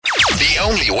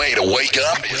only way to wake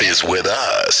up is with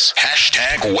us.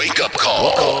 Hashtag wake up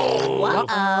call. Whoa.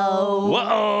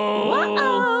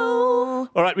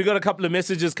 All right, we got a couple of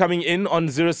messages coming in on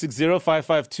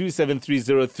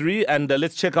 060-552-7303, and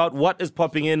let's check out what is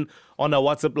popping in on our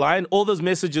WhatsApp line. All those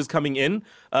messages coming in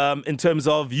terms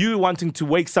of you wanting to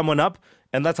wake someone up,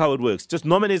 and that's how it works. Just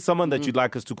nominate someone that you'd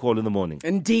like us to call in the morning.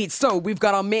 Indeed. So we've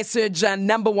got our message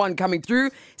number one coming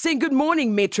through saying, good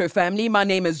morning, Metro family. My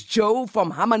name is Joe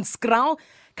from Hammanskraal.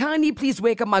 Kindly please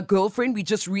wake up my girlfriend we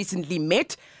just recently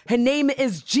met. Her name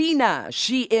is Gina.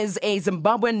 She is a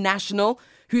Zimbabwean national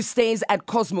who stays at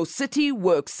Cosmo City,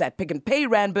 works at Pick and Pay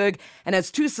Randburg, and has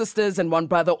two sisters and one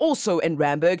brother also in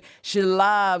Randburg. She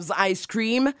loves ice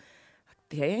cream,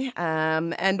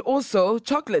 and also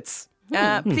chocolates.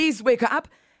 Please wake her up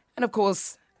and, of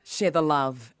course, share the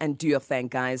love and do your thing,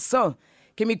 guys. So,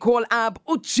 can we call up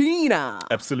Gina?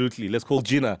 Absolutely. Let's call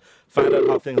Gina. Find out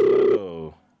how things are going to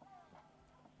go.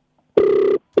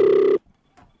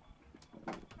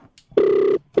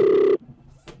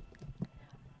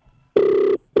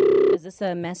 Is this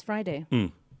a Mass Friday?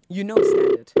 You know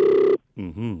standard.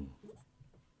 Mm-hmm.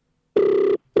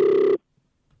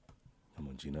 Come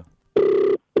on, Gina.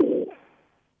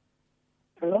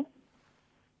 Hello?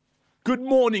 Good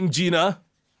morning, Gina.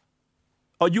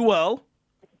 Are you well?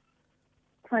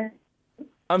 Hi.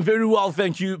 I'm very well,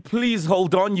 thank you. Please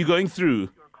hold on. You're going through.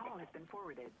 Your call has been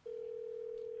forwarded.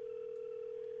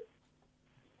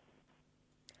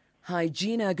 Hi,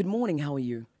 Gina. Good morning. How are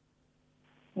you?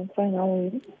 I'm fine. How are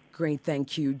you? Great,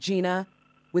 thank you. Gina,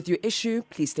 with your issue,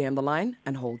 please stay on the line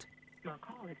and hold. Your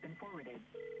call has been forwarded.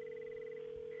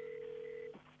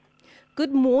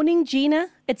 Good morning, Gina.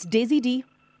 It's Daisy D.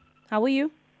 How are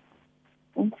you?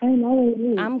 I'm fine. How are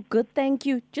you? I'm good, thank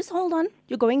you. Just hold on.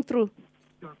 You're going through.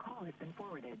 Your call has been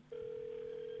forwarded.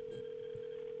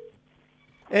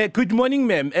 Good morning,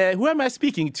 ma'am. Who am I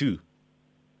speaking to?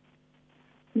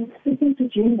 I'm speaking to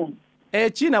Gina.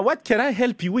 Gina, what can I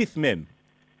help you with, ma'am?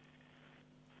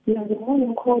 You're the one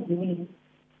who called me.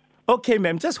 Okay,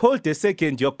 ma'am. Just hold a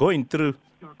second. You're going through.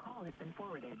 Your call has been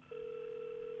forwarded.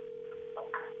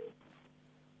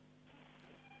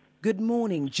 Good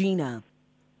morning, Gina.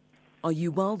 Are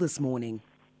you well this morning?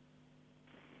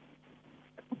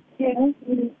 Yes.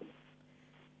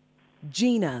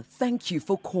 Gina, thank you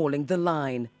for calling the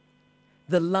line.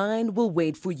 The line will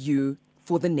wait for you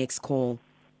for the next call.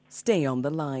 Stay on the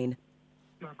line.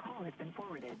 Your call has been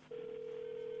forwarded.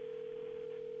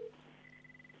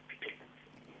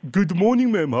 Good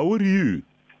morning, ma'am. How are you?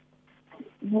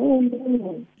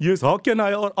 No. Yes, how can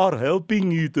I are helping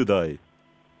you today?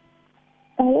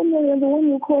 I don't know. You're the one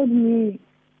who called me.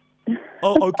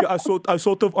 Oh, okay. I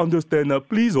sort of understand now.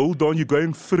 Please hold on. You're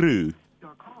going through.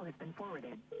 Your call has been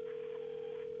forwarded.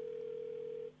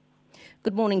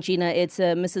 Good morning, Gina. It's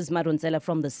Mrs. Marunzela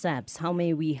from the SAPS. How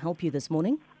may we help you this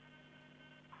morning?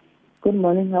 Good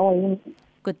morning. How are you?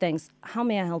 Good, thanks. How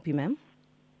may I help you, ma'am?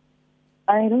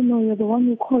 I don't know. You're the one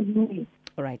who called me.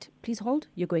 All right. Please hold.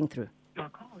 You're going through. Your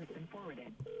call has been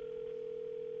forwarded.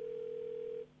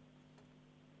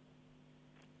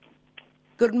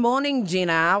 Good morning,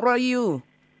 Gina. How are you?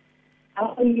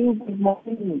 How are you? Good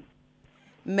morning.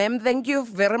 Ma'am, thank you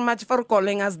very much for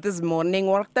calling us this morning.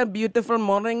 What a beautiful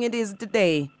morning it is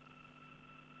today.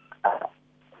 I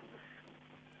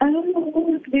don't know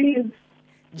who it is.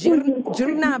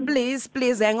 Gina, please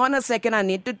hang on a second. I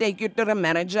need to take you to the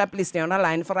manager. Please stay on the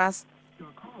line for us. Your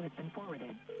call has been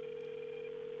forwarded.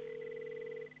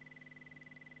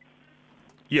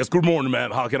 Yes, good morning,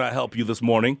 ma'am. How can I help you this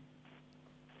morning?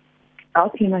 How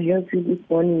can I help you this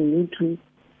morning? You too.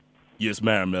 Yes,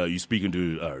 ma'am. You speaking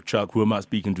to Chuck? Who am I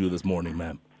speaking to this morning,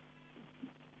 ma'am?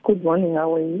 Good morning.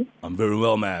 How are you? I'm very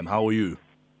well, ma'am. How are you?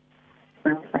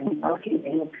 I'm fine. How can I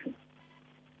help you?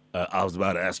 I was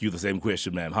about to ask you the same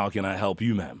question, ma'am. How can I help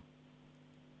you, ma'am?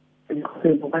 You're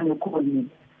the one who called me.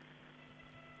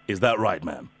 Is that right,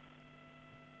 ma'am?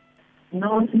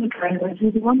 No, it's not right. But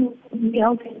you're the one who called me.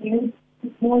 How can I help you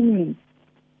this morning?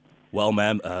 Well,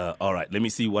 ma'am, all right. Let me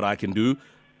see what I can do.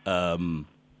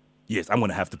 Yes, I'm going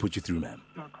to have to put you through, ma'am.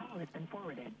 Your call has been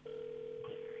forwarded.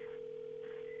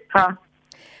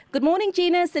 Good morning,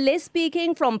 Gina. Celeste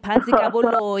speaking from Panzika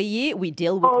Boloyi. We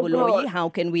deal with Boloyi. How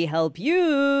can we help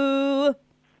you?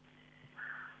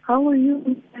 How are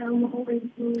you? How are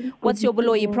you? What's your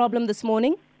Boloyi problem this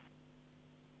morning?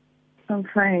 I'm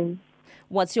fine.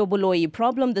 What's your Boloyi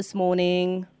problem this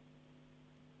morning?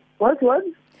 What?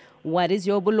 What is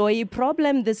your Boloyi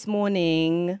problem this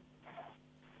morning?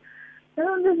 I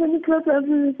don't have any clothes. I've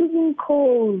been receiving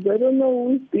calls. I don't know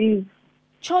who is this.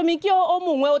 Chomikyo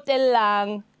omungwe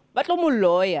otelang. Batlo mo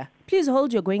lawyer. Please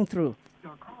hold, you're going through.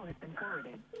 Your call has been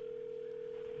forwarded.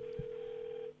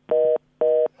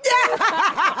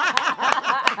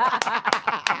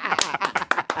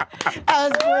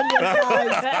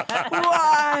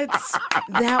 What?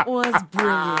 That was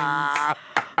brilliant.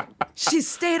 She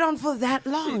stayed on for that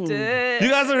long. You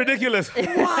guys are ridiculous.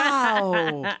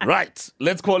 Wow. Right,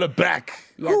 let's call her back.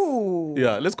 Yes.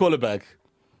 Yeah, let's call her back.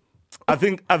 I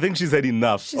think she's had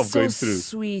enough She's of so going through.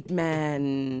 sweet,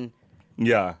 man.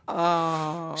 Yeah.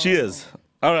 She is.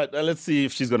 All right, let's see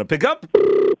if she's going to pick up.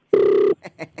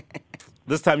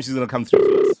 This time she's going to come through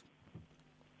for us.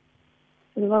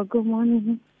 Hello, good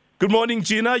morning. Good morning,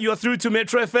 Gina. You are through to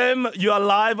Metro FM. You are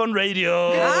live on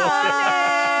radio.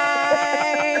 Hi.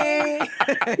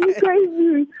 You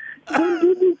guys, don't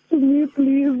do this to me,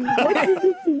 please. Don't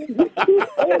do this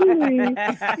to me.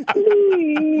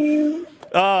 Please.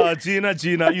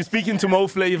 Gina, you're speaking to Mo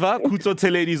Flavor. Kuto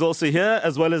Teledi is also here,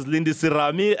 as well as Lindy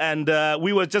Sirami. And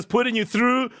we were just putting you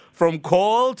through from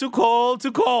call to call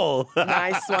to call.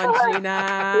 Nice one,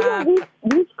 Gina.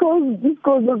 This call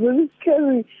was very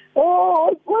scary.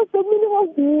 Oh, what's the meaning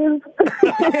of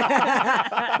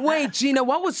this? Wait, Gina,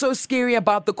 what was so scary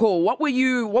about the call? What were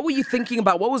you thinking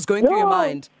about? What was going through your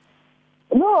mind?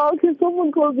 No, how can someone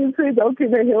call me and say, how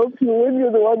can I help you when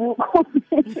you're the one who called me?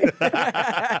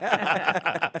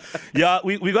 Yeah,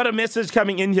 we got a message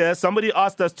coming in here. Somebody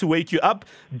asked us to wake you up.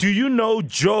 Do you know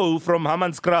Joe from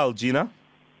Hammanskraal, Gina?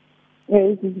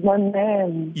 Yes, it's my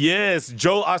man. Yes,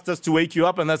 Joe asked us to wake you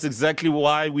up, and that's exactly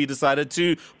why we decided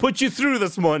to put you through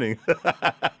this morning.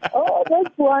 Oh,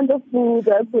 that's wonderful.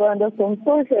 That's wonderful. I'm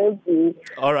so happy.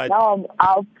 All right. Now I'm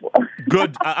up.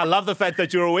 Good. I love the fact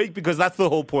that you're awake because that's the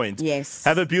whole point. Yes.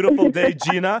 Have a beautiful day,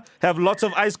 Gina. Have lots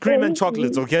of ice cream and Thank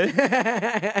chocolates, you. okay?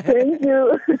 Thank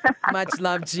you. Much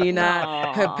love,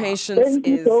 Gina. Her patience Thank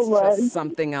you is so much. just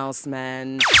something else,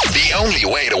 man. The only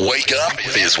way to wake up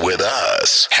is with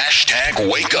us. Hashtag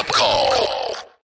wake up call.